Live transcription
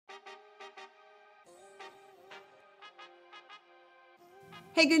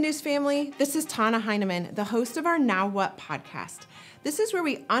Hey, Good News family. This is Tana Heineman, the host of our Now What podcast. This is where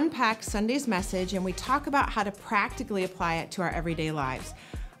we unpack Sunday's message and we talk about how to practically apply it to our everyday lives.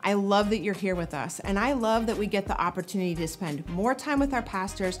 I love that you're here with us, and I love that we get the opportunity to spend more time with our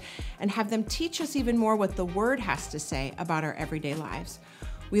pastors and have them teach us even more what the Word has to say about our everyday lives.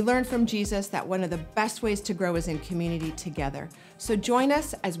 We learned from Jesus that one of the best ways to grow is in community together. So join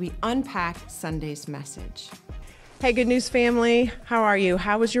us as we unpack Sunday's message. Hey, Good News family. How are you?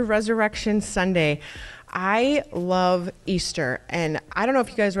 How was your Resurrection Sunday? I love Easter, and I don't know if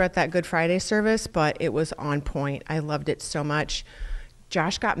you guys were at that Good Friday service, but it was on point. I loved it so much.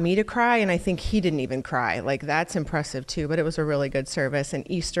 Josh got me to cry, and I think he didn't even cry. Like, that's impressive too, but it was a really good service, and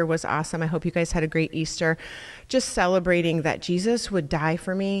Easter was awesome. I hope you guys had a great Easter. Just celebrating that Jesus would die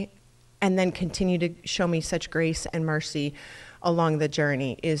for me and then continue to show me such grace and mercy along the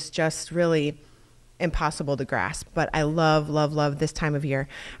journey is just really impossible to grasp, but I love this time of year.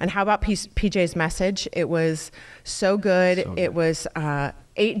 And how about PJ's message? It was so good. It was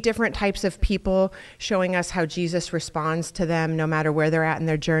 8 different types of people showing us how Jesus responds to them no matter where they're at in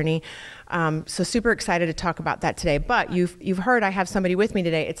their journey. So super excited to talk about that today. But you've heard I have somebody with me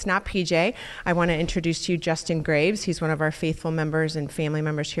today. It's not PJ. I want to introduce to you Justin Graves. He's one of our faithful members and family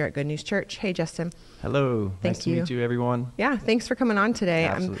members here at Good News Church. Hey, Justin. Hello. Nice to meet you, everyone. Yeah, thanks for coming on today.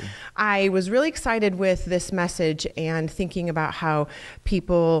 Absolutely. I was really excited with this message and thinking about how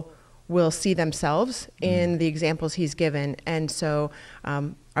people will see themselves in the examples he's given. And so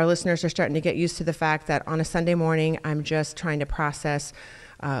our listeners are starting to get used to the fact that on a Sunday morning, I'm just trying to process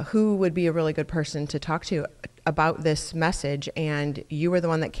who would be a really good person to talk to about this message, and you were the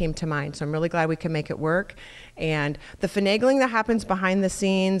one that came to mind. So I'm really glad we can make it work. And the finagling that happens behind the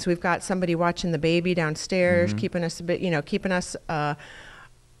scenes, we've got somebody watching the baby downstairs, keeping us a bit,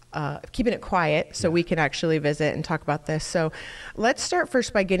 keeping it quiet so we can actually visit and talk about this. So let's start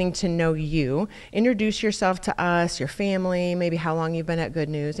first by getting to know you. Introduce yourself to us, your family, maybe how long you've been at Good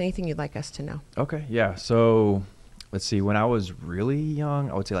News, anything you'd like us to know. Okay, yeah. So let's see, when I was really young,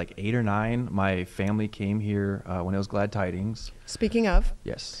 I would say like 8 or 9, my family came here when it was Glad Tidings. Speaking of,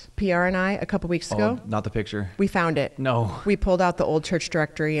 yes, PR and I, a couple weeks ago. Not the picture. We found it. No. We pulled out the old church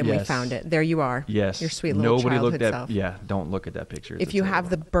directory and we found it. There you are. Yes. Your sweet little Nobody childhood looked at, self. Yeah, don't look at that picture. If you have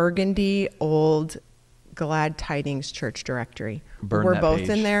the burgundy old Glad Tidings church directory, we're both page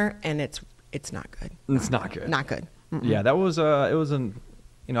in there, and it's not good. It's not good. Not good. Mm-mm. Yeah, that was it was I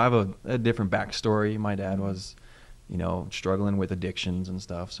have a different backstory. My dad was struggling with addictions and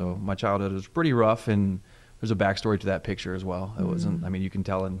stuff. So my childhood was pretty rough, and there's a backstory to that picture as well. It wasn't, you can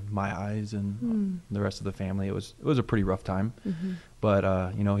tell in my eyes and the rest of the family, it was a pretty rough time.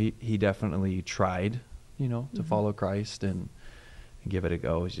 But, he definitely tried, to follow Christ and give it a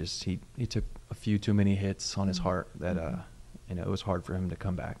go. It's just, he took a few too many hits on his heart that, it was hard for him to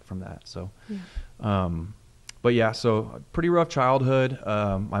come back from that. So, but yeah, so a pretty rough childhood.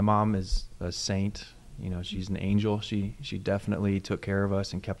 My mom is a saint. She's an angel. She definitely took care of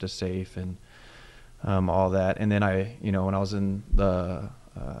us and kept us safe and all that. And then when I was in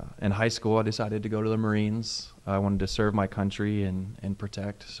high school, I decided to go to the Marines. I wanted to serve my country and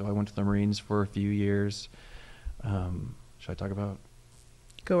protect. So I went to the Marines for a few years. Should I talk about?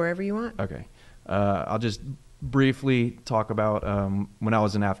 Go wherever you want. Okay. I'll just briefly talk about when I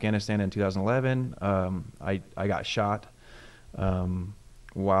was in Afghanistan in 2011. I got shot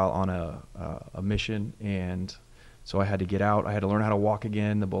while on a mission, and so I had to get out. I had to learn how to walk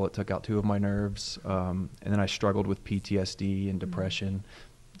again. The bullet took out 2 of my nerves, and then I struggled with PTSD and depression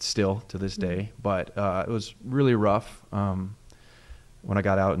still to this day. But it was really rough when I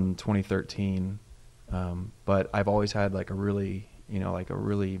got out in 2013. But I've always had like a really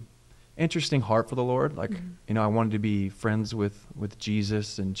interesting heart for the Lord. Like, I wanted to be friends with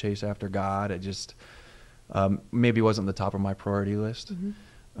Jesus and chase after God. It just maybe wasn't the top of my priority list.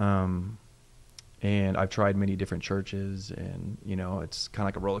 And I've tried many different churches, and, it's kind of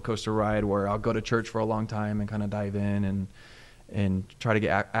like a roller coaster ride where I'll go to church for a long time and kind of dive in and try to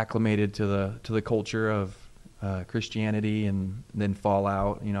get acclimated to the culture of Christianity, and then fall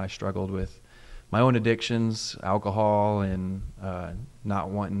out. I struggled with my own addictions, alcohol, and not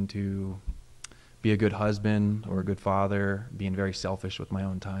wanting to be a good husband or a good father, being very selfish with my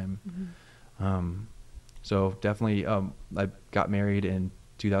own time. So definitely, I got married in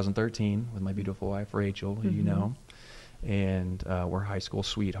 2013 with my beautiful wife, Rachel, who you know, and we're high school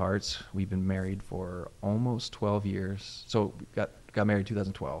sweethearts. We've been married for almost 12 years. So got married in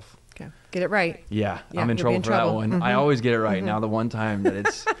 2012. Okay. Get it right. Yeah, I'm in trouble for that one. I always get it right. Now the one time that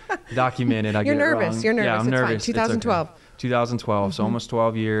it's documented, I get it wrong. You're nervous. Yeah, I'm nervous. Fine. 2012. Okay. 2012, so almost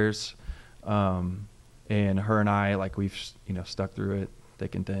 12 years. And her and I, like, we've, stuck through it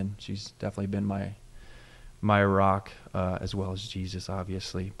thick and thin. She's definitely been my rock, as well as Jesus,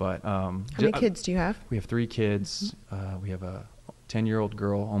 obviously. But how many kids do you have? We have 3 kids. We have a 10-year-old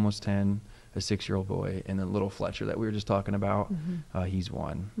girl, almost 10, a 6-year-old boy, and then little Fletcher that we were just talking about. He's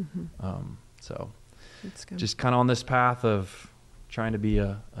 1. So That's good. just kind of on this path of trying to be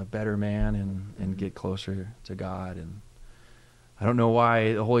a better man and get closer to God. And I don't know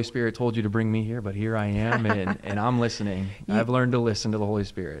why the Holy Spirit told you to bring me here, but here I am, and I'm listening. I've learned to listen to the Holy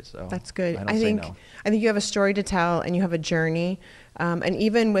Spirit. So that's good. I don't say no. I think you have a story to tell, and you have a journey. And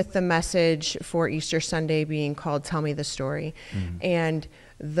even with the message for Easter Sunday being called "Tell Me the Story," and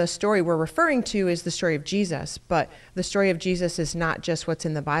the story we're referring to is the story of Jesus, but the story of Jesus is not just what's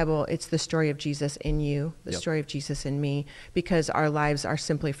in the Bible. It's the story of Jesus in you, the story of Jesus in me, because our lives are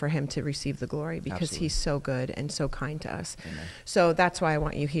simply for him to receive the glory, because he's so good and so kind to us. Amen. So that's why I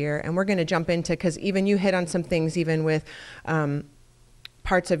want you here. And we're going to jump into, because even you hit on some things, even with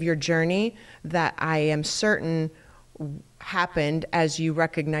parts of your journey that I am certain happened as you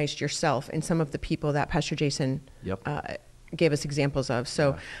recognized yourself in some of the people that Pastor Jason gave us examples of.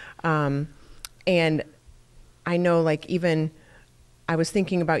 So, and I know, like, even I was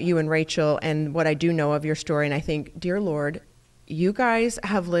thinking about you and Rachel and what I do know of your story. And I think, dear Lord, you guys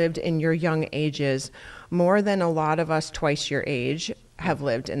have lived in your young ages more than a lot of us twice your age have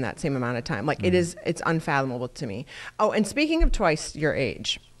lived in that same amount of time. Like it's unfathomable to me. Oh, and speaking of twice your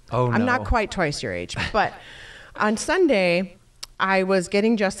age, I'm not quite twice your age, but on Sunday, I was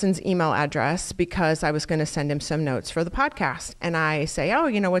getting Justin's email address because I was going to send him some notes for the podcast. And I say, oh,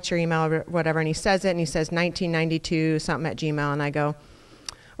 what's your email or whatever? And he says it, and he says 1992 something at Gmail. And I go,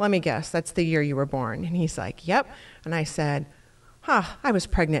 let me guess, that's the year you were born. And he's like, yep. And I said, I was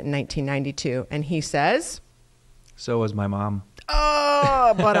pregnant in 1992. And he says, so was my mom.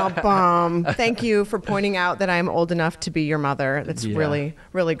 Oh, but a bum. Thank you for pointing out that I'm old enough to be your mother. That's really,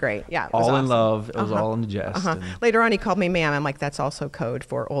 really great. Yeah. It was all awesome. in love. It was all in jest. Later on, he called me ma'am. I'm like, that's also code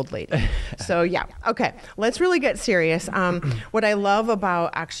for old lady. So yeah. Okay. Let's really get serious. What I love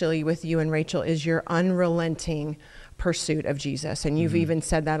about actually with you and Rachel is your unrelenting pursuit of Jesus. And you've even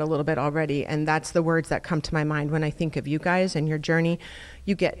said that a little bit already. And that's the words that come to my mind when I think of you guys and your journey.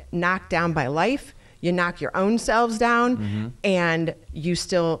 You get knocked down by life. You knock your own selves down, and you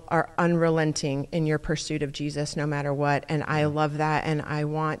still are unrelenting in your pursuit of Jesus no matter what. And I love that. And I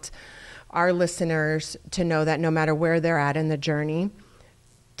want our listeners to know that no matter where they're at in the journey,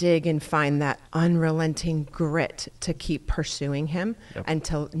 dig and find that unrelenting grit to keep pursuing him and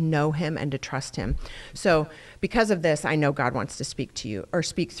to know him and to trust him. So because of this, I know God wants to speak to you or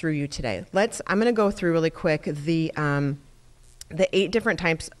speak through you today. I'm going to go through really quick the 8 different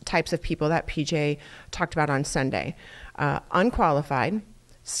types of people that PJ talked about on Sunday. Unqualified,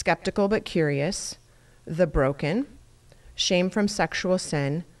 skeptical but curious, the broken, shame from sexual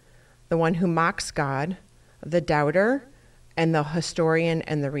sin, the one who mocks God, the doubter, and the historian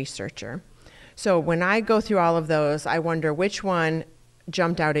and the researcher. So when I go through all of those, I wonder which one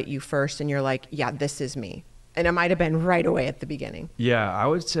jumped out at you first and you're like, yeah, this is me. And it might have been right away at the beginning. Yeah, I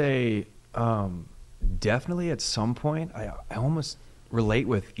would say definitely at some point I almost relate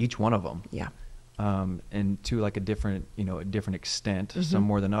with each one of them. Yeah. And to like a different extent, some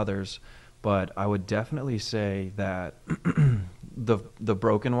more than others. But I would definitely say that the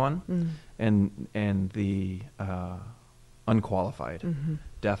broken one and the unqualified,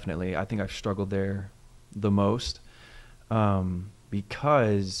 definitely. I think I've struggled there the most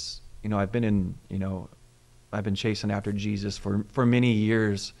because, I've been chasing after Jesus for many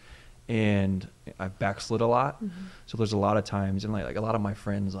years. And I've backslid a lot. So there's a lot of times, and like a lot of my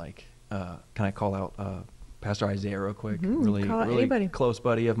friends, can I call out Pastor Isaiah real quick? Really close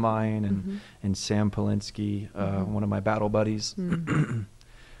buddy of mine, and Sam Polinsky, one of my battle buddies.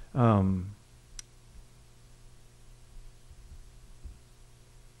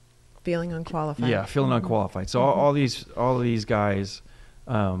 Feeling unqualified. Yeah, feeling unqualified. So all these guys,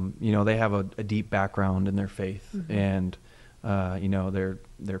 they have a deep background in their faith, and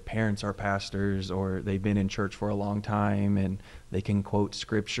their parents are pastors, or they've been in church for a long time, and they can quote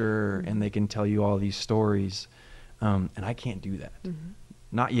scripture and they can tell you all these stories. And I can't do that.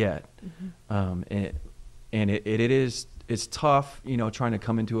 Not yet. It's tough, trying to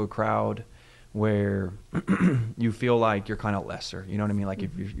come into a crowd where you feel like you're kind of lesser, you know what I mean? Like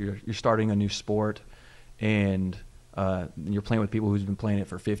if you're starting a new sport and you're playing with people who's been playing it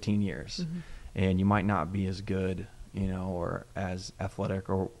for 15 years and you might not be as good, or as athletic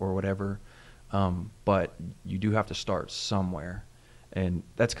or whatever. But you do have to start somewhere. And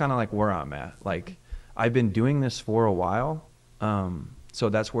that's kind of like where I'm at. Like I've been doing this for a while. So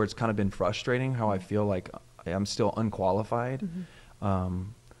that's where it's kind of been frustrating how I feel like I'm still unqualified.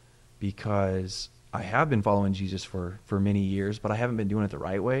 because I have been following Jesus for many years, but I haven't been doing it the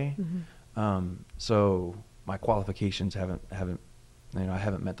right way. So my qualifications haven't, you know, I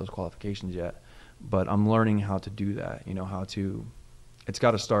haven't met those qualifications yet, but I'm learning how to do that, you know, it's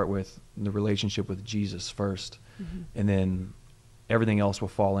got to start with the relationship with Jesus first, and then everything else will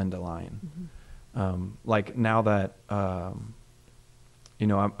fall into line. Like now that, you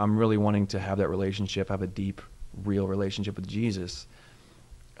know, I'm really wanting to have that relationship, have a deep, real relationship with Jesus.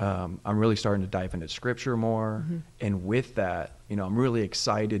 I'm really starting to dive into scripture more. And with that, you know, I'm really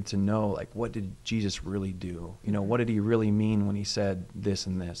excited to know, like, what did Jesus really do? You know, what did he really mean when he said this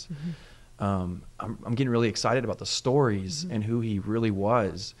and this? I'm getting really excited about the stories and who he really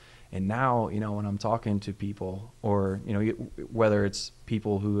was. And now, you know, when I'm talking to people, or, you know, whether it's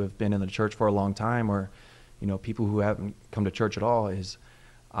people who have been in the church for a long time, or, you know, people who haven't come to church at all,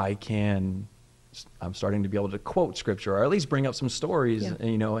 I'm starting to be able to quote scripture, or at least bring up some stories,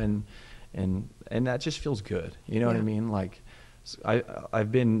 you know, and that just feels good. You know what I mean? Like,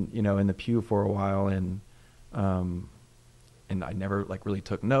 I've been, you know, in the pew for a while, and I never like really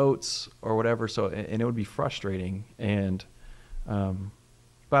took notes or whatever. So, and it would be frustrating. And,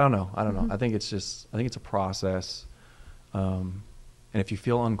 but I don't know. I think it's a process. And if you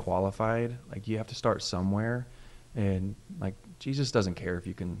feel unqualified, like, you have to start somewhere. And like, Jesus doesn't care if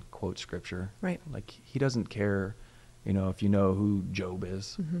you can quote scripture. Right. Like, he doesn't care, you know, if you know who Job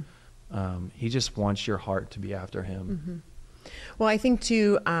is. He just wants your heart to be after him. Well, I think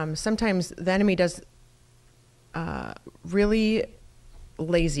too, sometimes the enemy does really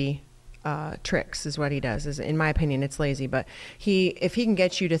lazy tricks is what he does. Is, in my opinion, it's lazy, but if he can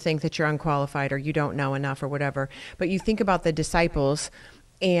get you to think that you're unqualified or you don't know enough or whatever. But you think about the disciples,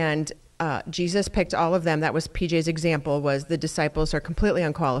 and Jesus picked all of them. That was PJ's example, was the disciples are completely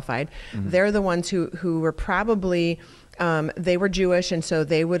unqualified. They're the ones who were probably, they were Jewish, and so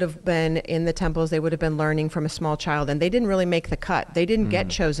they would have been in the temples. They would have been learning from a small child, and they didn't really make the cut. They didn't get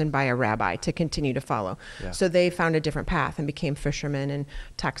chosen by a rabbi to continue to follow. So they found a different path and became fishermen and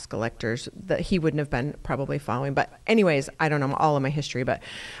tax collectors that he wouldn't have been probably following. But anyways, I don't know all of my history, but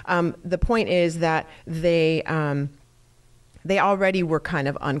the point is that they already were kind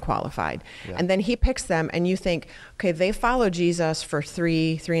of unqualified. And then he picks them, and you think, okay, they follow Jesus for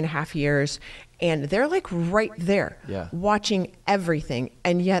 3.5 years, and they're like right there watching everything.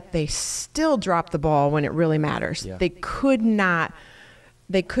 And yet they still drop the ball when it really matters. They could not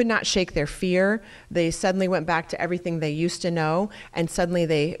shake their fear. They suddenly went back to everything they used to know, and suddenly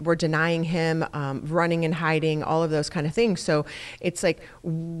they were denying him, running and hiding, all of those kind of things. So it's like,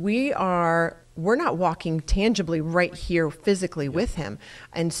 we're not walking tangibly right here physically with him.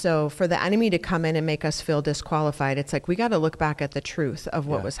 And so for the enemy to come in and make us feel disqualified, it's like, we got to look back at the truth of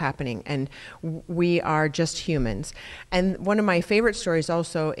what was happening. And we are just humans. And one of my favorite stories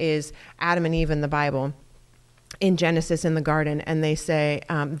also is Adam and Eve in the Bible, in Genesis, in the garden. And they say,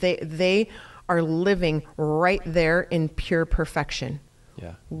 they are living right there in pure perfection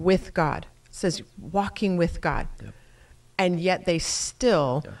with God. It says walking with God. And yet they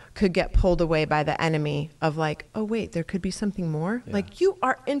still could get pulled away by the enemy of like, oh, wait, there could be something more. Like, you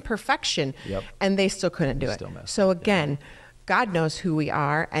are in perfection. And they still couldn't do it. So again, God knows who we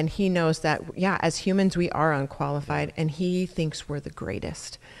are, and he knows that, as humans, we are unqualified, and he thinks we're the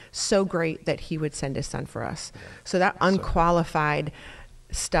greatest. So great that he would send his son for us. So that unqualified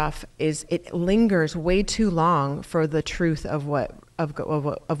stuff it lingers way too long for the truth of what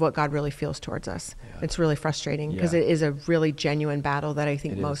God really feels towards us. It's really frustrating, because it is a really genuine battle that I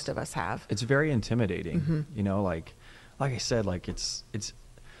think most of us have. It's very intimidating. You know, like I said, like, it's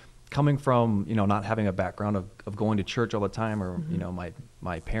coming from, you know, not having a background of going to church all the time, or you know,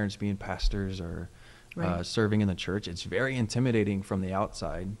 my parents being pastors, or serving in the church. It's very intimidating from the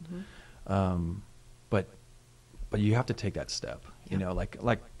outside. But you have to take that step. You know, like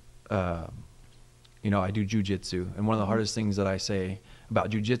you know, I do jujitsu, and one of the hardest things that I say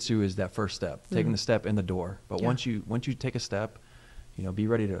about jujitsu is that first step, taking the step in the door. But once you take a step, you know, be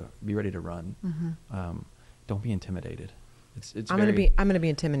ready to run. Don't be intimidated. I'm gonna be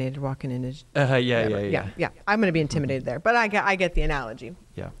intimidated walking into. Yeah. I'm gonna be intimidated there, but I get the analogy.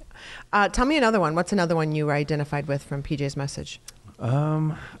 Tell me another one. What's another one you were identified with from PJ's message?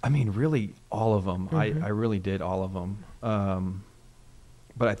 I mean, really, all of them. I really did all of them.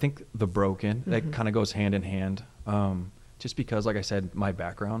 But I think the broken, that kind of goes hand in hand. Just because, like I said, my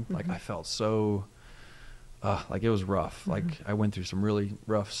background, like, I felt so, like, it was rough. Like, I went through some really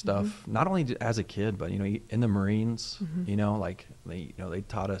rough stuff, not only as a kid, but, you know, in the Marines, you know, like, they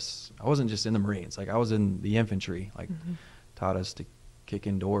taught us, I wasn't just in the Marines, like, I was in the infantry, like, taught us to kick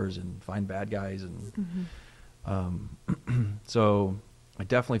in doors and find bad guys. And So I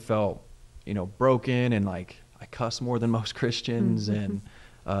definitely felt, broken, and like I cuss more than most Christians. And,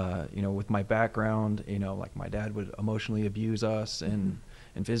 with my background, like my dad would emotionally abuse us and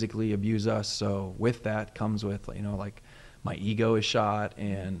physically abuse us. So with that comes with, like my ego is shot,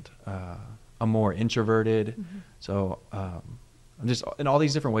 and I'm more introverted. So I'm just in all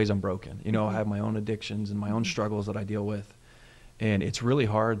these different ways I'm broken. I have my own addictions and my own struggles that I deal with. And it's really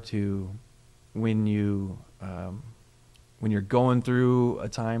hard to, when you're going through a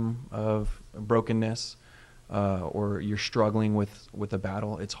time of brokenness, or you're struggling with a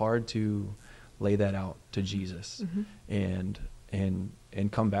battle, it's hard to lay that out to Jesus and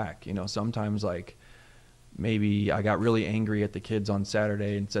come back. Sometimes, like, maybe I got really angry at the kids on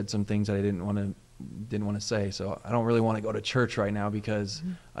Saturday and said some things that I didn't want to say. So I don't really want to go to church right now because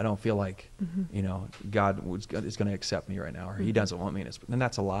I don't feel like, God is going to accept me right now, or he doesn't want me. And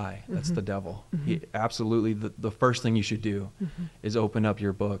that's a lie. That's the devil. He absolutely, the first thing you should do is open up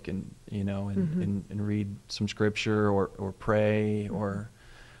your book and read some scripture or pray or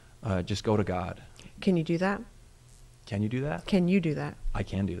just go to God. Can you do that? Can you do that? Can you do that? I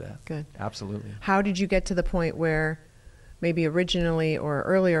can do that. Good. Absolutely. How did you get to the point where maybe originally or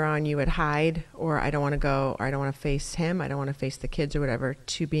earlier on you would hide, or I don't want to go, or I don't want to face him, I don't want to face the kids or whatever,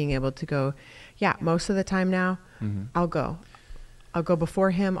 to being able to go, yeah, most of the time now, I'll go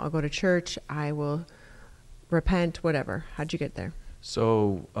before him, I'll go to church, I will repent, whatever. How'd you get there?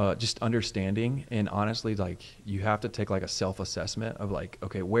 So just understanding, and honestly, like, you have to take like a self-assessment of like,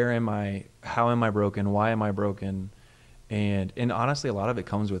 okay, where am I? How am I broken? Why am I broken? And honestly, a lot of it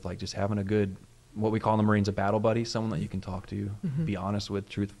comes with like just having a good, what we call in the Marines, a battle buddy, someone that you can talk to, be honest with,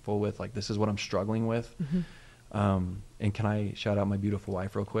 truthful with, like, this is what I'm struggling with. And can I shout out my beautiful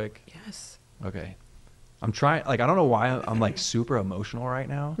wife real quick? Yes. Okay. I'm trying, like, I don't know why I'm like super emotional right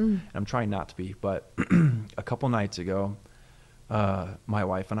now. And I'm trying not to be, but a couple nights ago, my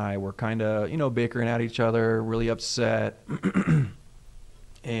wife and I were kind of, bickering at each other, really upset.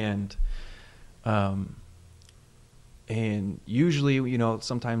 And usually,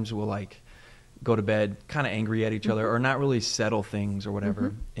 sometimes we'll like go to bed kind of angry at each other, or not really settle things or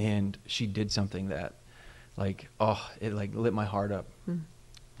whatever. And she did something that like, it like lit my heart up. And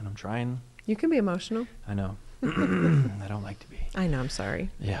I'm trying. You can be emotional. I know. I don't like to be. I know. I'm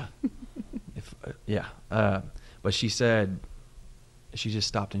sorry. Yeah. But she just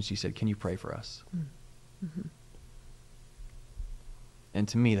stopped and she said, "Can you pray for us?" And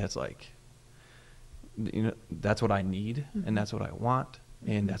to me, that's like, that's what I need, and that's what I want,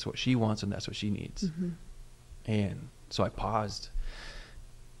 and that's what she wants, and that's what she needs. And so I paused,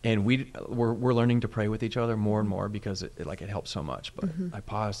 and we're learning to pray with each other more and more because it helps so much. But I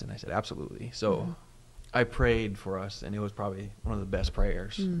paused and I said, absolutely. So I prayed for us, and it was probably one of the best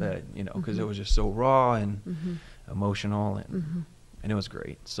prayers that, because it was just so raw and emotional, and it was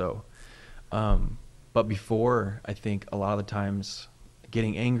great. So, but before, I think a lot of the times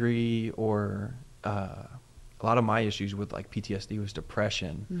getting angry, or a lot of my issues with like PTSD was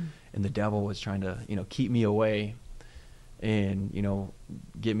depression, and the devil was trying to, keep me away and,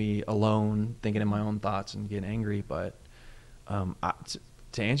 get me alone, thinking in my own thoughts and getting angry. But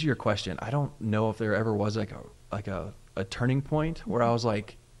to answer your question, I don't know if there ever was like a turning point where I was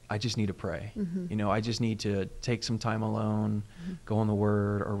like, I just need to pray. I just need to take some time alone, go in the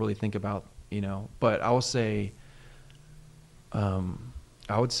Word, or really think about, but I will say,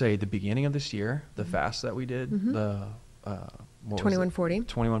 I would say the beginning of this year, the fast that we did, the 2140.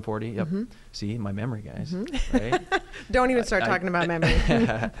 2140. Yep. See, my memory, guys. Right? Don't even start talking about memory.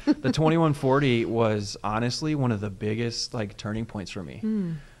 The 2140 was honestly one of the biggest like turning points for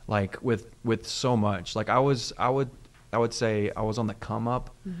me. Like with so much. Like I would say I was on the come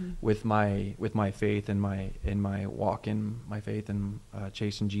up with my faith and my walk in my faith and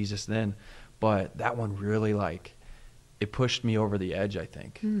chasing Jesus then, but that one really like, it pushed me over the edge, I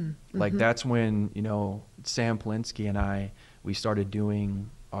think. Like that's when, Sam Polinsky and we started doing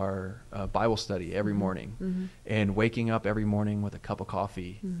our Bible study every morning, and waking up every morning with a cup of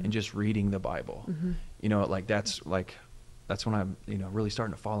coffee and just reading the Bible. That's when I'm, really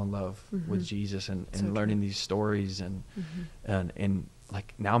starting to fall in love with Jesus and so learning these stories and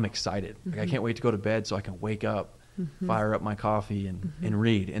like now I'm excited. Like I can't wait to go to bed so I can wake up, fire up my coffee and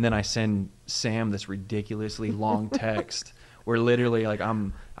read. And then I send Sam this ridiculously long text where literally like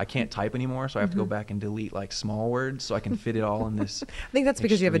I can't type anymore, so I have to go back and delete like small words so I can fit it all in this. I think that's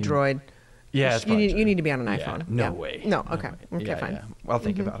because you have a Droid. Yeah, you need to be on an iPhone. No way. No, okay. Okay, fine. Yeah. I'll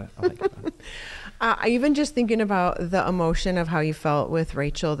think about it. Even just thinking about the emotion of how you felt with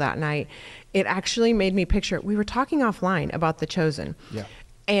Rachel that night, it actually made me picture, we were talking offline about The Chosen. Yeah.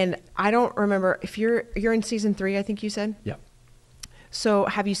 And I don't remember if you're in season 3, I think you said. Yeah. So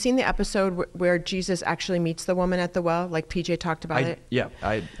have you seen the episode where Jesus actually meets the woman at the well? Like PJ talked about it. Yeah,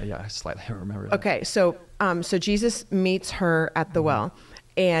 I slightly remember that. Okay, so Jesus meets her at the well,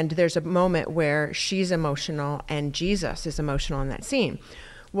 and there's a moment where she's emotional and Jesus is emotional in that scene.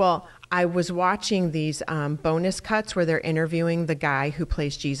 Well, I was watching these bonus cuts where they're interviewing the guy who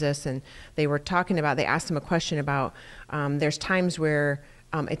plays Jesus, and they asked him a question about there's times where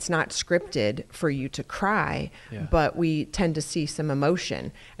it's not scripted for you to cry, but we tend to see some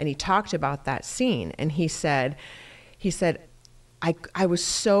emotion. And he talked about that scene, and he said, I was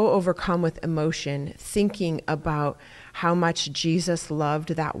so overcome with emotion thinking about how much Jesus loved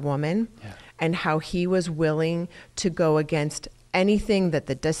that woman and how he was willing to go against anything that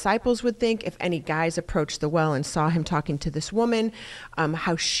the disciples would think. If any guys approached the well and saw him talking to this woman,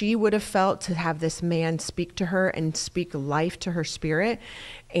 how she would have felt to have this man speak to her and speak life to her spirit.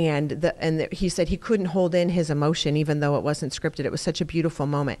 And he said he couldn't hold in his emotion, even though it wasn't scripted. It was such a beautiful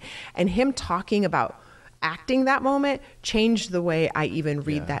moment. And him talking about acting that moment changed the way I even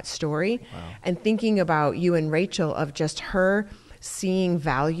read that story. Wow. And thinking about you and Rachel, of just her seeing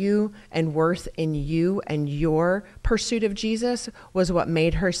value and worth in you and your pursuit of Jesus, was what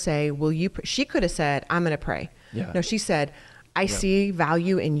made her say, she could have said, I'm going to pray. Yeah. No, she said, I see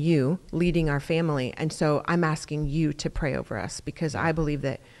value in you leading our family. And so I'm asking you to pray over us, because I believe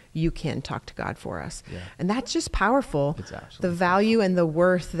that you can talk to God for us. Yeah. And that's just powerful. It's absolutely the value and the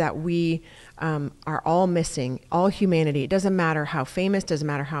worth that we are all missing, all humanity. It doesn't matter how famous, doesn't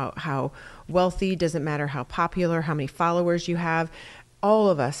matter how wealthy, doesn't matter how popular, how many followers you have. All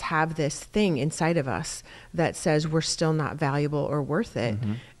of us have this thing inside of us that says we're still not valuable or worth it.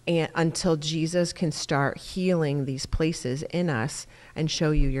 And until Jesus can start healing these places in us and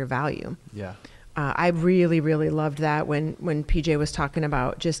show you your value. Yeah. I really, really loved that when PJ was talking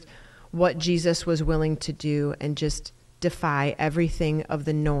about just what Jesus was willing to do and just defy everything of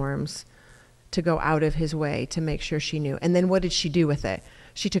the norms to go out of his way to make sure she knew. And then what did she do with it?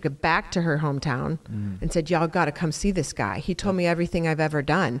 She took it back to her hometown and said, y'all got to come see this guy. He told me everything I've ever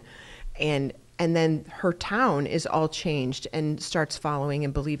done. And then her town is all changed and starts following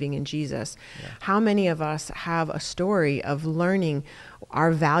and believing in Jesus. Yeah. How many of us have a story of learning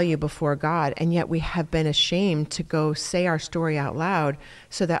our value before God, and yet we have been ashamed to go say our story out loud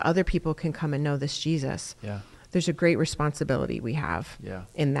so that other people can come and know this Jesus? Yeah. There's a great responsibility we have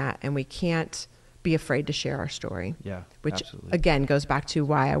in that, and we can't be afraid to share our story. Yeah, which absolutely. Again goes back to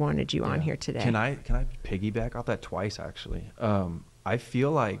why I wanted you on here today. Can I piggyback off that twice, actually? I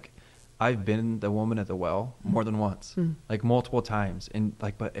feel like I've been the woman at the well more than once, like multiple times, and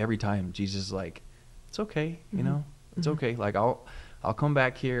but every time Jesus is like, it's okay, you know, it's okay. Like I'll come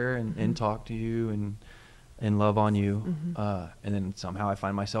back here and talk to you and love on you, and then somehow I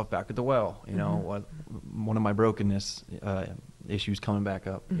find myself back at the well. You know, one of my brokenness issues coming back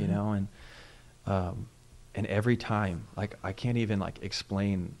up. You know, and every time, like I can't even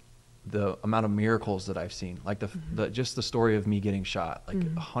explain the amount of miracles that I've seen, like the just the story of me getting shot, like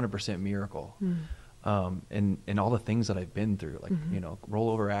 100% miracle, and all the things that I've been through, like you know,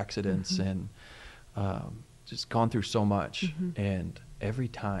 rollover accidents and just gone through so much, and every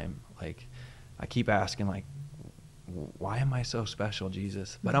time, like I keep asking, like, why am I so special,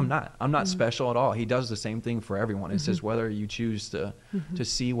 Jesus? But I'm not special at all. He does the same thing for everyone. It's just whether you choose to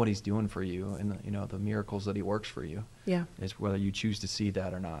see what he's doing for you and you know the miracles that he works for you. Yeah, it's whether you choose to see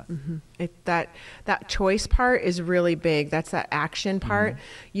that or not. That choice part is really big. That's that action part.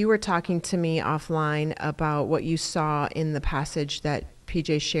 You were talking to me offline about what you saw in the passage that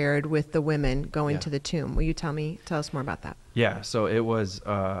PJ shared with the women going to the tomb. Will you tell us more about that? Yeah. So it was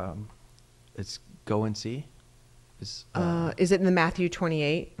it's go and see. Is it in the Matthew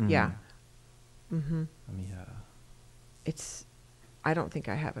 28? Yeah. Let me, I don't think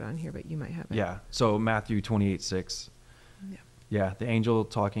I have it on here, but you might have it. Yeah. So Matthew 28:6. Yeah. The angel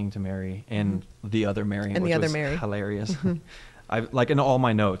talking to Mary and the other Mary, and which the other was Mary. Hilarious. I like in all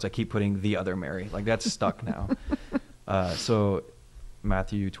my notes, I keep putting the other Mary. Like that's stuck now. So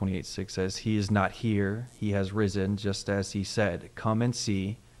Matthew 28:6 says, "He is not here. He has risen, just as he said. Come and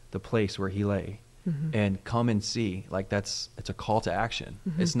see the place where he lay." And come and see, like it's a call to action.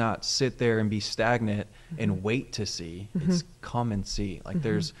 It's not sit there and be stagnant and wait to see. It's come and see. Like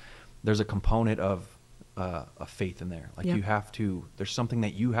there's a component of faith in there. Like you have to, there's something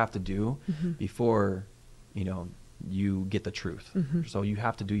that you have to do before, you know, you get the truth. So you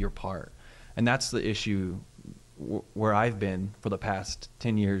have to do your part. And that's the issue where I've been for the past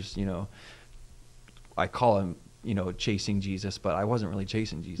 10 years, you know, I call him chasing Jesus, but I wasn't really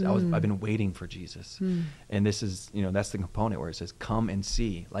chasing Jesus. I've been waiting for Jesus. And this is, that's the component where it says, come and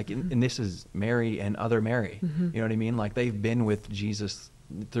see. Like, and this is Mary and other Mary. You know what I mean? Like, they've been with Jesus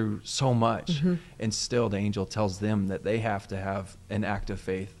through so much, and still the angel tells them that they have to have an act of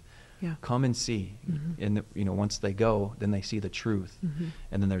faith. Yeah. Come and see. And, once they go, then they see the truth.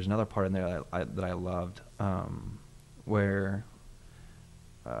 And then there's another part in there that I loved, where,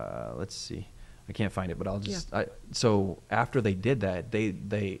 let's see, I can't find it, but I'll just, so after they did that,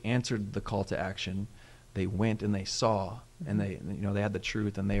 they answered the call to action. They went and they saw, and they had the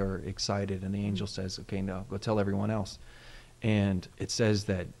truth, and they were excited. And the angel says, okay, now go tell everyone else. And it says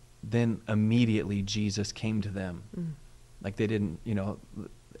that then immediately Jesus came to them. Like, they didn't,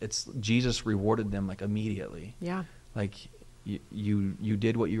 it's Jesus rewarded them, like, immediately. Yeah. Like, you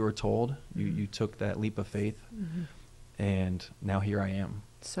did what you were told. You took that leap of faith, and now here I am.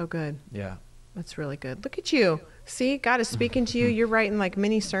 So good. Yeah. That's really good. Look at you. See, God is speaking to you. You're writing like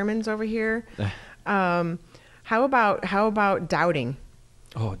mini sermons over here. How about doubting?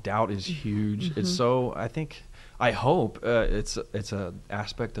 Oh, doubt is huge. It's so, I hope it's a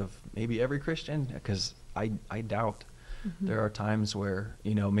aspect of maybe every Christian, because I doubt. There are times where,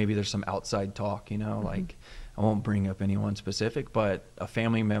 maybe there's some outside talk, like, I won't bring up anyone specific, but a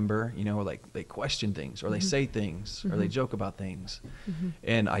family member, like, they question things, or they say things, or they joke about things.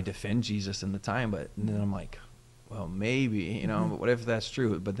 And I defend Jesus in the time, but then I'm like, well, maybe, but what if that's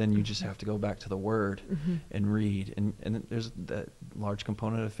true? But then you just have to go back to the Word and read. And there's that large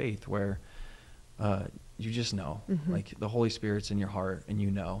component of faith where you just know, like, the Holy Spirit's in your heart,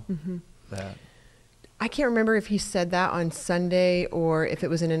 and that. I can't remember if he said that on Sunday or if it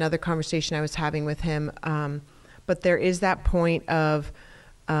was in another conversation I was having with him. But there is that point of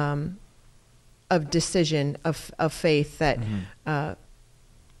decision, of faith that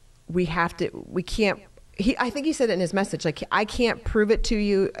we can't. I think he said it in his message, like, I can't prove it to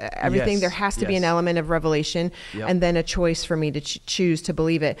you, everything. There has to be an element of revelation, and then a choice for me to choose to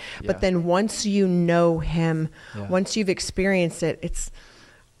believe it. But then once you know him, once you've experienced it,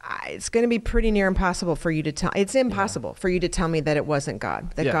 it's going to be pretty near impossible for you to tell. It's impossible for you to tell me that it wasn't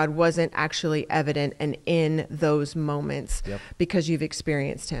God, that God wasn't actually evident and in those moments, because you've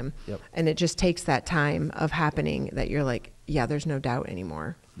experienced him. And it just takes that time of happening that you're like, there's no doubt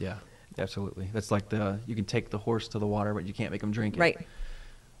anymore. Yeah, absolutely. That's like you can take the horse to the water, but you can't make him drink it. Right.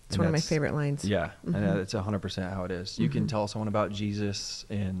 It's one of my favorite lines. Yeah. And it's 100% how it is. You can tell someone about Jesus,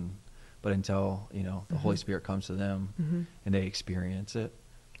 but until, the Holy Spirit comes to them and they experience it,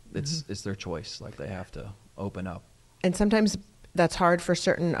 it's their choice. Like, they have to open up. And sometimes that's hard for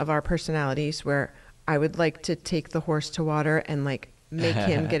certain of our personalities, where I would like to take the horse to water and, like, make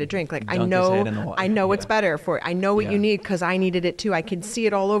him get a drink. Like, I know what's better for, I know what you need, because I needed it too. I can see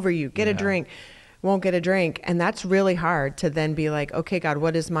it all over you. Get a drink. Won't get a drink. And that's really hard to then be like, okay, God,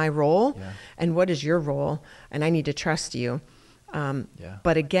 what is my role? And what is your role? And I need to trust you.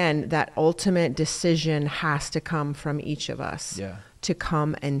 But again, that ultimate decision has to come from each of us. To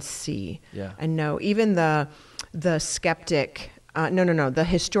come and see and know. Even the skeptic, the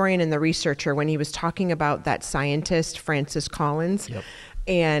historian and the researcher, when he was talking about that scientist, Francis Collins,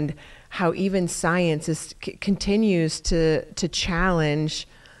 and how even science continues to challenge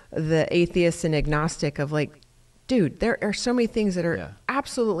the atheist and agnostic of, like, dude, there are so many things that are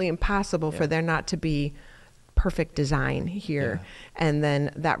absolutely impossible for there not to be perfect design here. And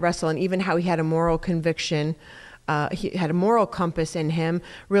then that wrestle, and even how he had a moral conviction. He had a moral compass in him,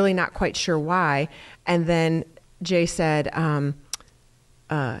 really not quite sure why. And then Jay said,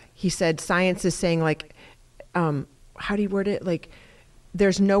 he said, science is saying, like, how do you word it? Like,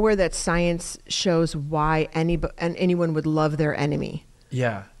 there's nowhere that science shows why anyone would love their enemy.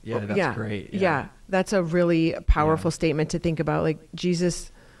 That's great. That's a really powerful statement to think about. Like,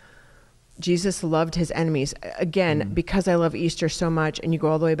 Jesus loved his enemies. Again, because I love Easter so much, and you go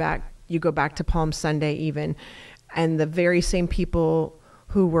all the way back, you go back to Palm Sunday even, and the very same people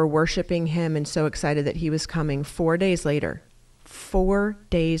who were worshiping him and so excited that he was coming 4 days later,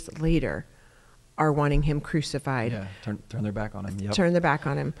 are wanting him crucified. Turn their back on him. Turn their back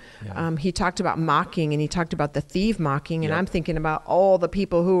on him. He talked about mocking, and he talked about the thief mocking, and I'm thinking about all the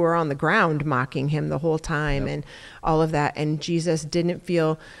people who were on the ground mocking him the whole time, and all of that. And Jesus didn't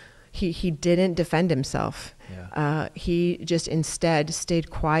feel, he didn't defend himself. He just instead stayed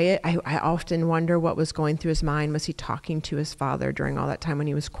quiet. I often wonder what was going through his mind. Was he talking to his Father during all that time when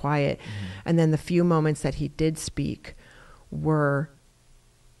he was quiet? And then the few moments that he did speak were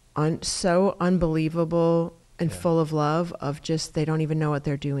so unbelievable and full of love, of just, they don't even know what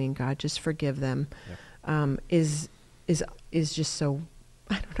they're doing. God, just forgive them. Is just so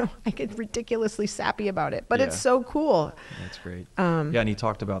I don't know. I get ridiculously sappy about it, but Yeah. it's so cool. That's great. Yeah, and he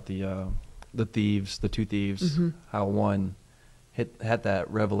talked about the thieves, the two thieves, how one had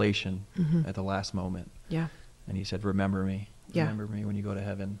that revelation at the last moment. Yeah. And he said, remember me. Yeah. Remember me when you go to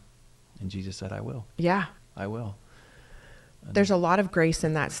heaven. And Jesus said, I will. Yeah. I will. And There's a lot of grace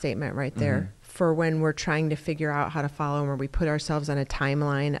in that statement right there for when we're trying to figure out how to follow and where we put ourselves on a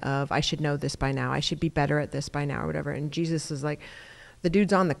timeline of, I should know this by now. I should be better at this by now or whatever. And Jesus is like, the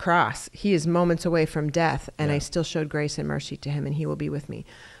dude's on the cross. He is moments away from death. And I still showed grace and mercy to him and he will be with me.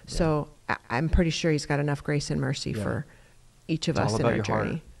 Yeah. So I'm pretty sure he's got enough grace and mercy for each of us in our journey.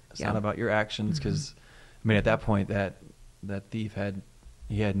 Heart. It's not about your actions. Because, I mean, at that point, that thief had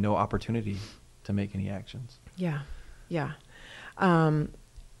no opportunity to make any actions. Yeah. Yeah.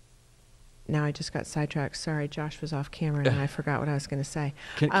 Now I just got sidetracked. Sorry, Josh was off camera and I forgot what I was going to say.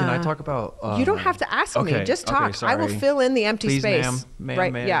 Can I talk about... you don't have to ask me. Just talk. I will fill in the empty Please, space. Ma'am,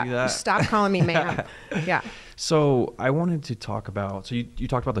 right? May yeah. I do that? Stop calling me ma'am. Yeah. So I wanted to talk about... So you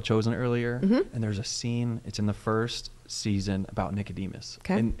talked about The Chosen earlier, and there's a scene, it's in the first season, about Nicodemus.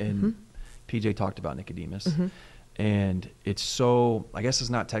 Okay. And PJ talked about Nicodemus. And it's so... I guess it's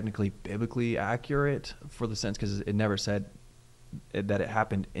not technically biblically accurate for the sense, because it never said that it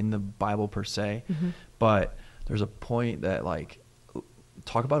happened in the Bible per se, but there's a point that, like,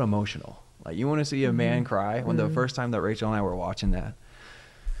 talk about emotional. Like, you want to see a man cry. When the first time that Rachel and I were watching that,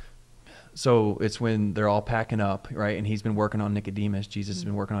 so it's when they're all packing up, right? And he's been working on Nicodemus. Jesus has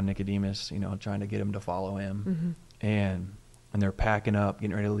been working on Nicodemus, trying to get him to follow him. And they're packing up,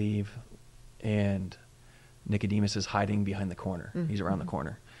 getting ready to leave, and Nicodemus is hiding behind the corner. He's around the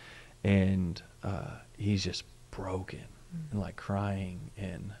corner, and he's just broken and like crying,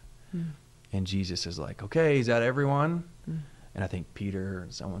 and Jesus is like, okay, is that everyone? And I think Peter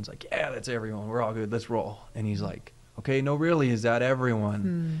and someone's like, yeah, that's everyone, we're all good, let's roll. And he's like, okay, no, really, is that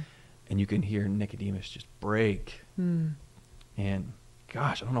everyone? And you can hear Nicodemus just break. And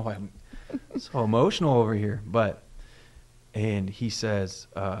gosh, I don't know why I'm so emotional over here, and he says,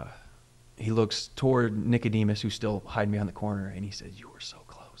 he looks toward Nicodemus, who's still hiding behind the corner, and he says, you were so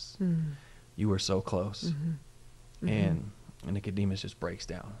close. You were so close. And Nicodemus just breaks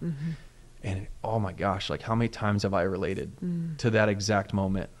down. And oh my gosh, like, how many times have I related to that exact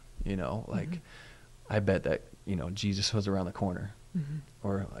moment? Like, I bet that, Jesus was around the corner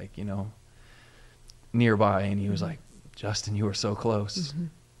or like, nearby, and he was like, Justin, you were so close.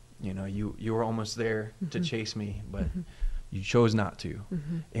 You were almost there to chase me, but you chose not to.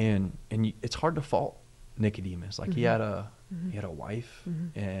 And it's hard to fault Nicodemus. Like, he had a wife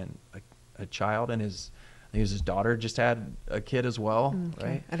and a child, and his daughter just had a kid as well,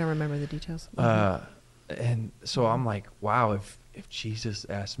 right? I don't remember the details. And so I'm like, wow, if Jesus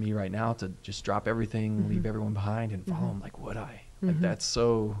asked me right now to just drop everything, leave everyone behind and follow him, like, would I? Like, that's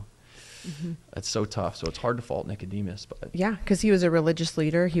so tough. So it's hard to fault Nicodemus. But yeah, because he was a religious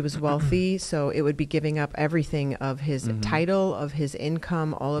leader. He was wealthy, so it would be giving up everything of his title, of his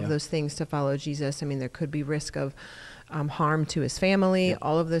income, all of those things to follow Jesus. I mean, there could be risk of harm to his family,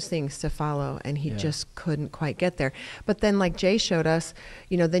 all of those things to follow, and he just couldn't quite get there. But then, like Jay showed us,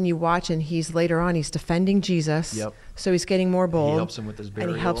 then you watch, and he's later on, he's defending Jesus, so he's getting more bold. He helps him with his burial.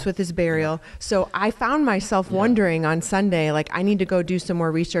 And he helps with his burial. So I found myself wondering on Sunday, like, I need to go do some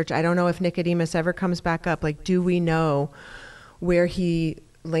more research. I don't know if Nicodemus ever comes back up. Like, do we know where he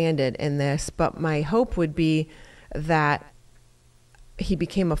landed in this? But my hope would be that he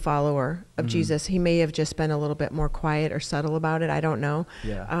became a follower of Jesus. He may have just been a little bit more quiet or subtle about it. I don't know.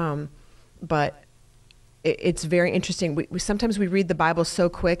 But it's very interesting. We sometimes we read the Bible so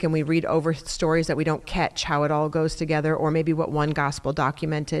quick, and we read over stories that we don't catch how it all goes together, or maybe what one gospel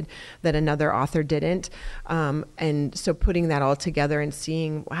documented that another author didn't. And so putting that all together and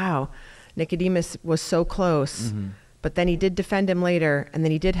seeing, wow, Nicodemus was so close, but then he did defend him later, and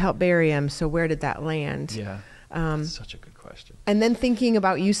then he did help bury him. So where did that land? That's such a good question. And then thinking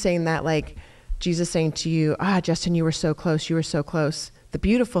about you saying that, like, Jesus saying to you, Justin, you were so close, you were so close. The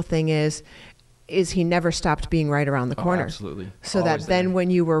beautiful thing is he never stopped being right around the corner. Absolutely. So Always that then there. when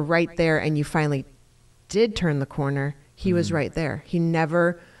you were right there and you finally did turn the corner, he was right there. He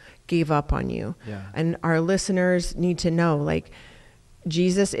never gave up on you. And our listeners need to know, like,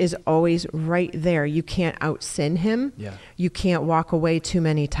 Jesus is always right there. You can't out-sin him. You can't walk away too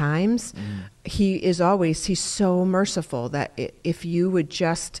many times. He is always, he's so merciful that if you would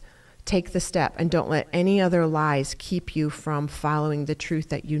just take the step and don't let any other lies keep you from following the truth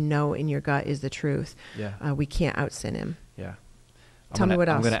that you know in your gut is the truth, we can't out-sin him. Tell me what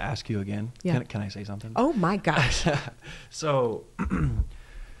else. I'm going to ask you again. Can I say something? Oh my gosh. So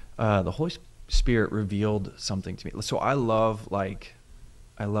the Holy Spirit revealed something to me. So I love, like,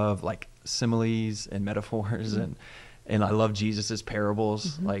 I love like similes and metaphors, and I love Jesus's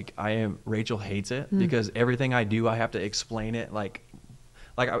parables. Like Rachel hates it because everything I do, I have to explain it. Like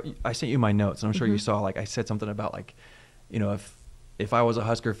I sent you my notes, and I'm sure you saw, like I said something about like, you know, if I was a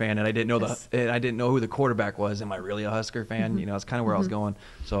Husker fan and I didn't know and I didn't know who the quarterback was, am I really a Husker fan? You know, it's kind of where I was going.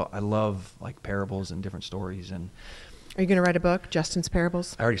 So I love like parables and different stories. And are you going to write a book, Justin's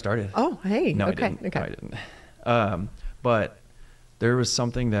Parables? I already started. Oh, hey. No, okay. I didn't. Okay. No, I didn't. But there was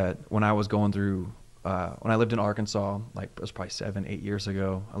something that when I was going through, when I lived in Arkansas, like it was probably 7-8 years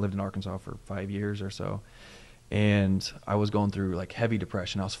ago. I lived in Arkansas for 5 years or so. And I was going through like heavy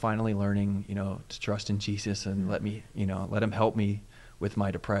depression. I was finally learning, you know, to trust in Jesus and let him help me with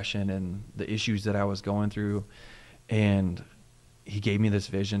my depression and the issues that I was going through. And he gave me this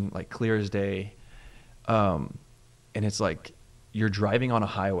vision, like clear as day. And it's like you're driving on a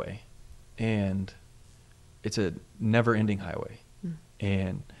highway, and it's a never ending highway.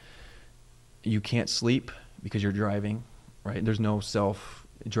 And you can't sleep because you're driving, right? There's no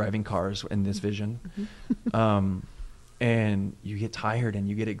self-driving cars in this vision. And you get tired and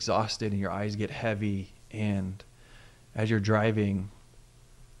you get exhausted and your eyes get heavy. And as you're driving,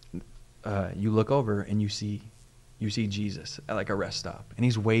 you look over and you see Jesus at like a rest stop, and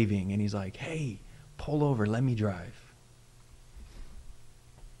he's waving and he's like, "Hey, pull over, let me drive."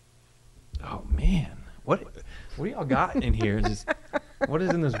 Oh man, what do y'all got in here? What is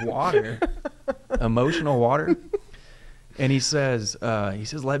in this water? Emotional water. And he says,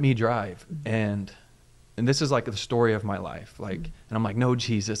 "Let me drive." And this is like the story of my life. Like, and I'm like, "No,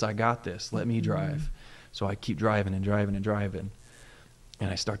 Jesus, I got this. Let me drive." So I keep driving and driving and driving. And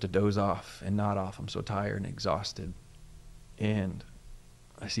I start to doze off and nod off. I'm so tired and exhausted. And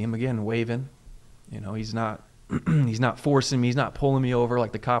I see him again waving. You know, he's not forcing me. He's not pulling me over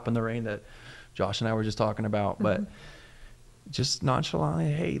like the cop in the rain that Josh and I were just talking about. But just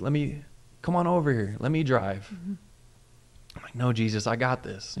nonchalantly, "Hey, come on over here. Let me drive." I'm like, "No, Jesus, I got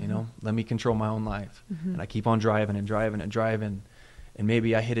this. You know, let me control my own life." And I keep on driving and driving and driving. And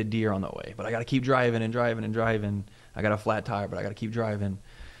maybe I hit a deer on the way, but I got to keep driving and driving and driving. I got a flat tire, but I got to keep driving.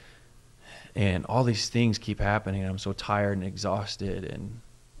 And all these things keep happening. And I'm so tired and exhausted. And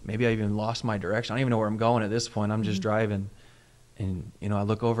maybe I even lost my direction. I don't even know where I'm going at this point. I'm just driving. And, you know, I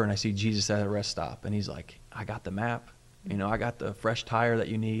look over and I see Jesus at a rest stop. And he's like, "I got the map. You know, I got the fresh tire that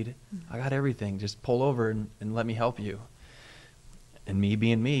you need. I got everything. Just pull over and let me help you." And me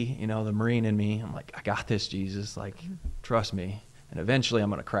being me, you know, the Marine in me, I'm like, "I got this, Jesus. Like, trust me. And eventually I'm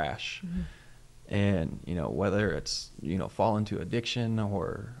going to crash." And, you know, whether it's, you know, fall into addiction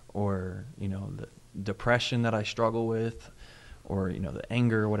or, you know, the depression that I struggle with, or, you know, the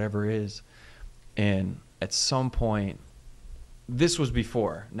anger, whatever it is. And at some point, this was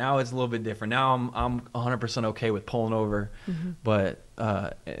before. Now it's a little bit different. Now I'm 100% okay with pulling over. But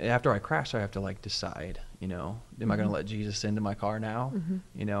after I crash, I have to like decide, you know, am I going to let Jesus into my car now?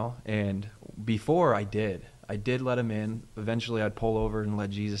 You know, and before I did let him in. Eventually I'd pull over and let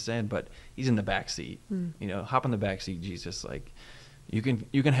Jesus in, but he's in the back seat. You know, hop in the back seat, Jesus. Like, you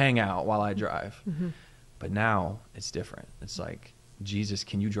can hang out while I drive. But now it's different. It's like, Jesus,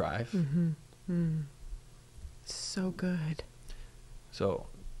 can you drive? So good. So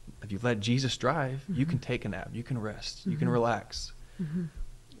if you let Jesus drive, you can take a nap, you can rest, you can relax.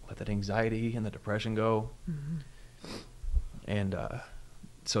 Let that anxiety and the depression go. And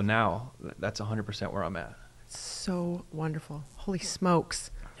so now that's 100% where I'm at. So wonderful. Holy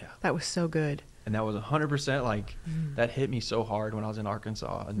smokes. Yeah. That was so good. And that was 100% like, that hit me so hard when I was in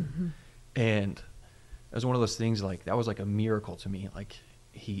Arkansas. And it was one of those things, like, that was like a miracle to me. Like,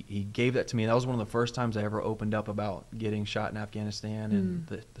 he gave that to me. That was one of the first times I ever opened up about getting shot in Afghanistan and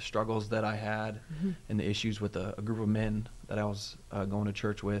the struggles that I had and the issues with a group of men that I was going to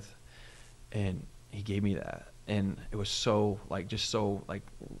church with. And he gave me that. And it was so, like, just so, like,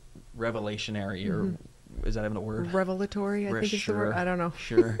 revelationary, or is that even a word? Revelatory, I think is the word. I don't know.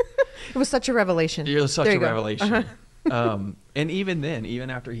 Sure. It was such a revelation. It was such a revelation. And even then, even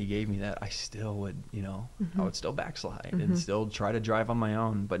after he gave me that, I still would, you know, I would still backslide and still try to drive on my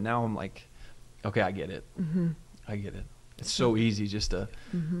own. But now I'm like, okay, I get it. I get it. It's so easy just to,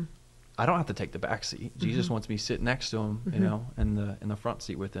 I don't have to take the back seat. Jesus wants me sitting next to him, you know, in the front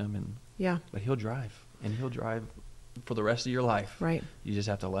seat with him. And but he'll drive, and he'll drive for the rest of your life. Right. You just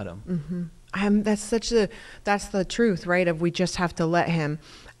have to let him. That's the truth, right? Of we just have to let him.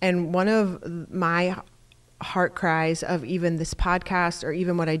 And one of my heart cries of even this podcast, or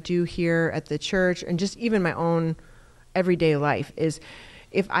even what I do here at the church, and just even my own everyday life, is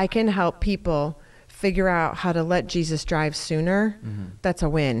if I can help people figure out how to let Jesus drive sooner, that's a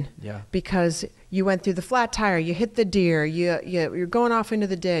win. Yeah. Because you went through the flat tire, you hit the deer, you're going off into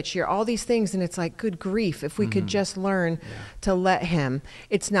the ditch, you're all these things. And it's like, good grief, if we could just learn to let him.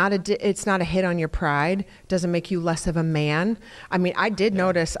 It's not a hit on your pride. Doesn't make you less of a man. I mean, I did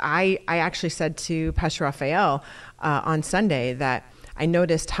notice, I actually said to Pastor Raphael on Sunday that I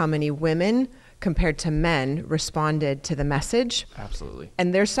noticed how many women compared to men responded to the message. Absolutely.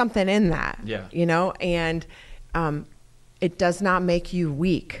 And there's something in that, and it does not make you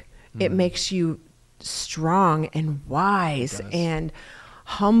weak. It makes you strong and wise and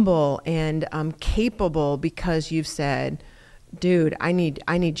humble and capable, because you've said, dude, I need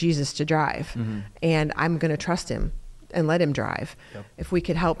Jesus to drive, and I'm going to trust him and let him drive. Yep. If we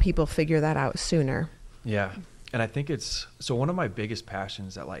could help people figure that out sooner. Yeah. And I think so one of my biggest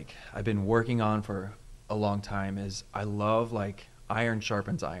passions that like I've been working on for a long time is I love like iron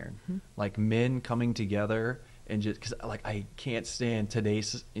sharpens iron, like men coming together. And just because like I can't stand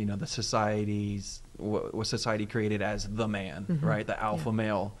today's, the society's what society created as the man, right? The alpha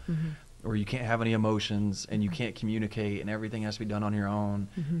male, where you can't have any emotions and you can't communicate and everything has to be done on your own,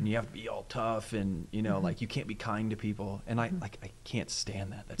 and you have to be all tough and like you can't be kind to people. And I can't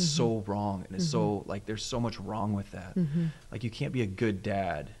stand that. That's so wrong, and it's so like there's so much wrong with that. Like you can't be a good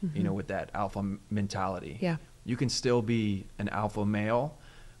dad, with that alpha mentality. Yeah, you can still be an alpha male,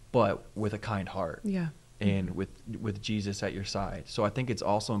 but with a kind heart. Yeah. And with Jesus at your side. So I think it's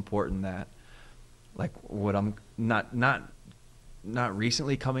also important that, like, what I'm not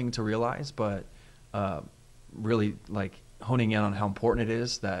recently coming to realize, but really like honing in on how important it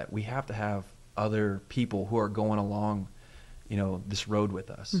is that we have to have other people who are going along, this road with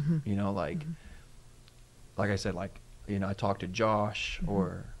us. Like I said, like I talked to Josh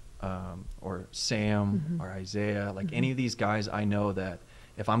or Sam or Isaiah, like any of these guys I know that.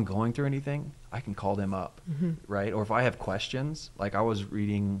 If I'm going through anything, I can call them up, right? Or if I have questions, like I was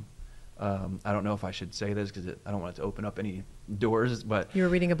reading, I don't know if I should say this because I don't want it to open up any doors, but... You were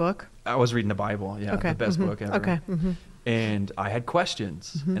reading a book? I was reading the Bible, the best book ever. Okay. And I had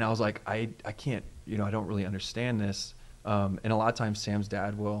questions, and I was like, I can't, I don't really understand this. And a lot of times Sam's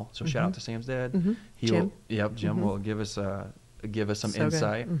dad will, so shout out to Sam's dad. Jim will give us some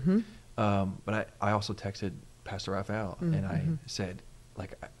insight. But I also texted Pastor Raphael, and I said,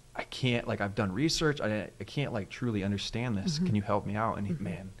 like, I can't, like, I've done research. I can't, like, truly understand this. Can you help me out?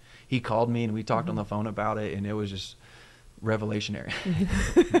 And he called me and we talked on the phone about it, and it was just revelationary.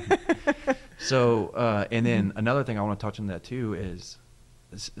 So, and then another thing I want to touch on that too is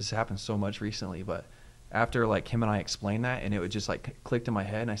this happens so much recently, but after like him and I explained that, and it would just like clicked in my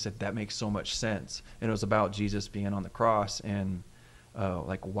head, and I said, that makes so much sense. And it was about Jesus being on the cross and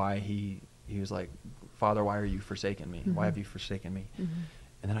like why he was like, Father, why are you forsaking me? Why have you forsaken me?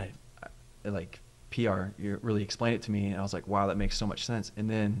 And then I like PR, you really explained it to me, and I was like, wow, that makes so much sense. And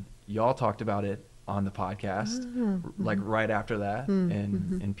then y'all talked about it on the podcast, like right after that,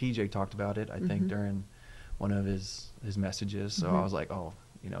 and PJ talked about it, I think, during one of his messages. So I was like, oh,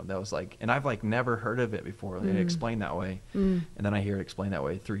 that was like, and I've like never heard of it before. It explained that way, and then I hear it explained that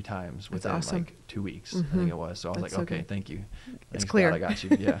way 3 times within like 2 weeks. I think it was. So I was like, okay, good. Thank you. It's clear. God, I got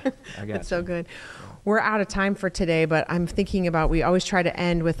you. Yeah, I got it's so good. We're out of time for today, but I'm thinking about, we always try to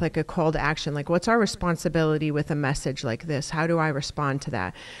end with like a call to action. Like, what's our responsibility with a message like this? How do I respond to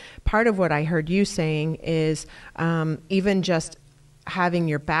that? Part of what I heard you saying is even just having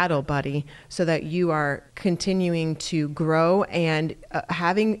your battle buddy, so that you are continuing to grow, and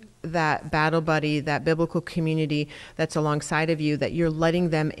having that battle buddy, that biblical community that's alongside of you, that you're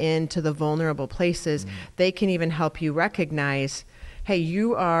letting them into the vulnerable places. They can even help you recognize, hey,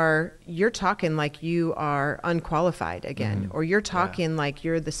 you're talking like you are unqualified again, or you're talking like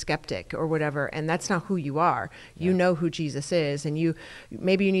you're the skeptic or whatever, and that's not who you are. You know who Jesus is, and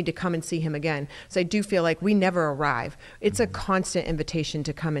maybe you need to come and see him again. So I do feel like we never arrive. It's a constant invitation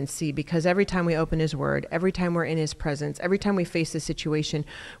to come and see, because every time we open his word, every time we're in his presence, every time we face a situation,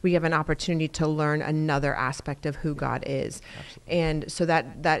 we have an opportunity to learn another aspect of who God is. Absolutely. And so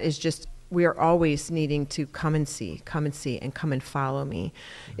that is just, we are always needing to come and see, and come and follow me.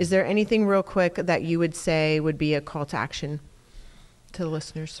 Is there anything real quick that you would say would be a call to action to the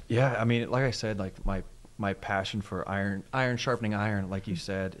listeners? Yeah, I mean, like I said, like my passion for iron sharpening iron, like you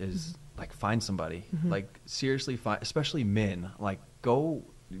said, is like find somebody, like seriously find, especially men, like go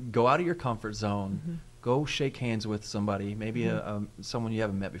out of your comfort zone, go shake hands with somebody, maybe someone you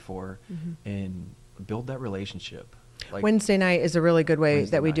haven't met before, and build that relationship. Like Wednesday night is a really good way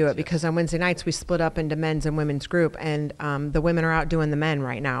Wednesday that we do nights, it because on Wednesday nights we split up into men's and women's group, and the women are out doing the men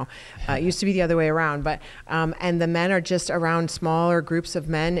right now. It used to be the other way around, but and the men are just around smaller groups of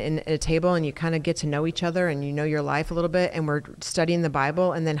men at a table, and you kind of get to know each other and you know your life a little bit, and we're studying the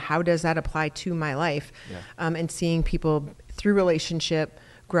Bible, and then how does that apply to my life, and seeing people through relationship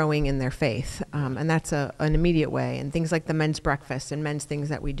growing in their faith, and that's an immediate way. And things like the men's breakfast and men's things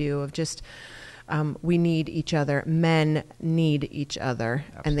that we do of just. We need each other. Men need each other.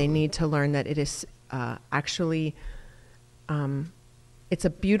 Absolutely. And they need to learn that it is actually, it's a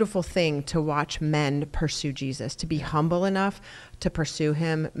beautiful thing to watch men pursue Jesus. To be humble enough to pursue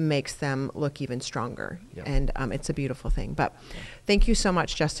him makes them look even stronger. Yep. And it's a beautiful thing. But thank you so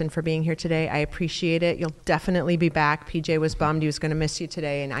much, Justin, for being here today. I appreciate it. You'll definitely be back. PJ was bummed he was going to miss you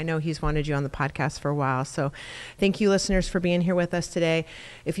today, and I know he's wanted you on the podcast for a while. So thank you, listeners, for being here with us today.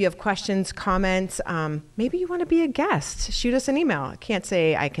 If you have questions, comments, maybe you want to be a guest, shoot us an email. I can't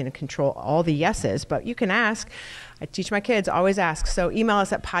say I can control all the yeses, but you can ask. I teach my kids, always ask. So email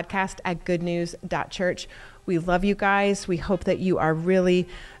us at podcast@goodnews.church. We love you guys. We hope that you are really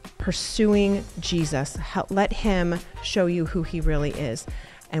pursuing Jesus. Let him show you who he really is.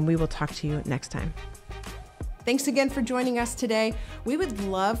 And we will talk to you next time. Thanks again for joining us today. We would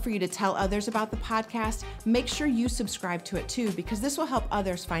love for you to tell others about the podcast. Make sure you subscribe to it too, because this will help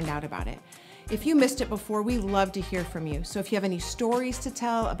others find out about it. If you missed it before, we love to hear from you. So if you have any stories to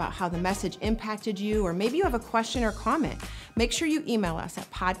tell about how the message impacted you, or maybe you have a question or comment, make sure you email us at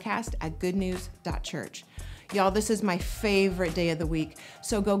podcast@goodnews.church. Y'all, this is my favorite day of the week.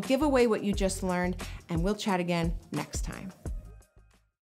 So go give away what you just learned, and we'll chat again next time.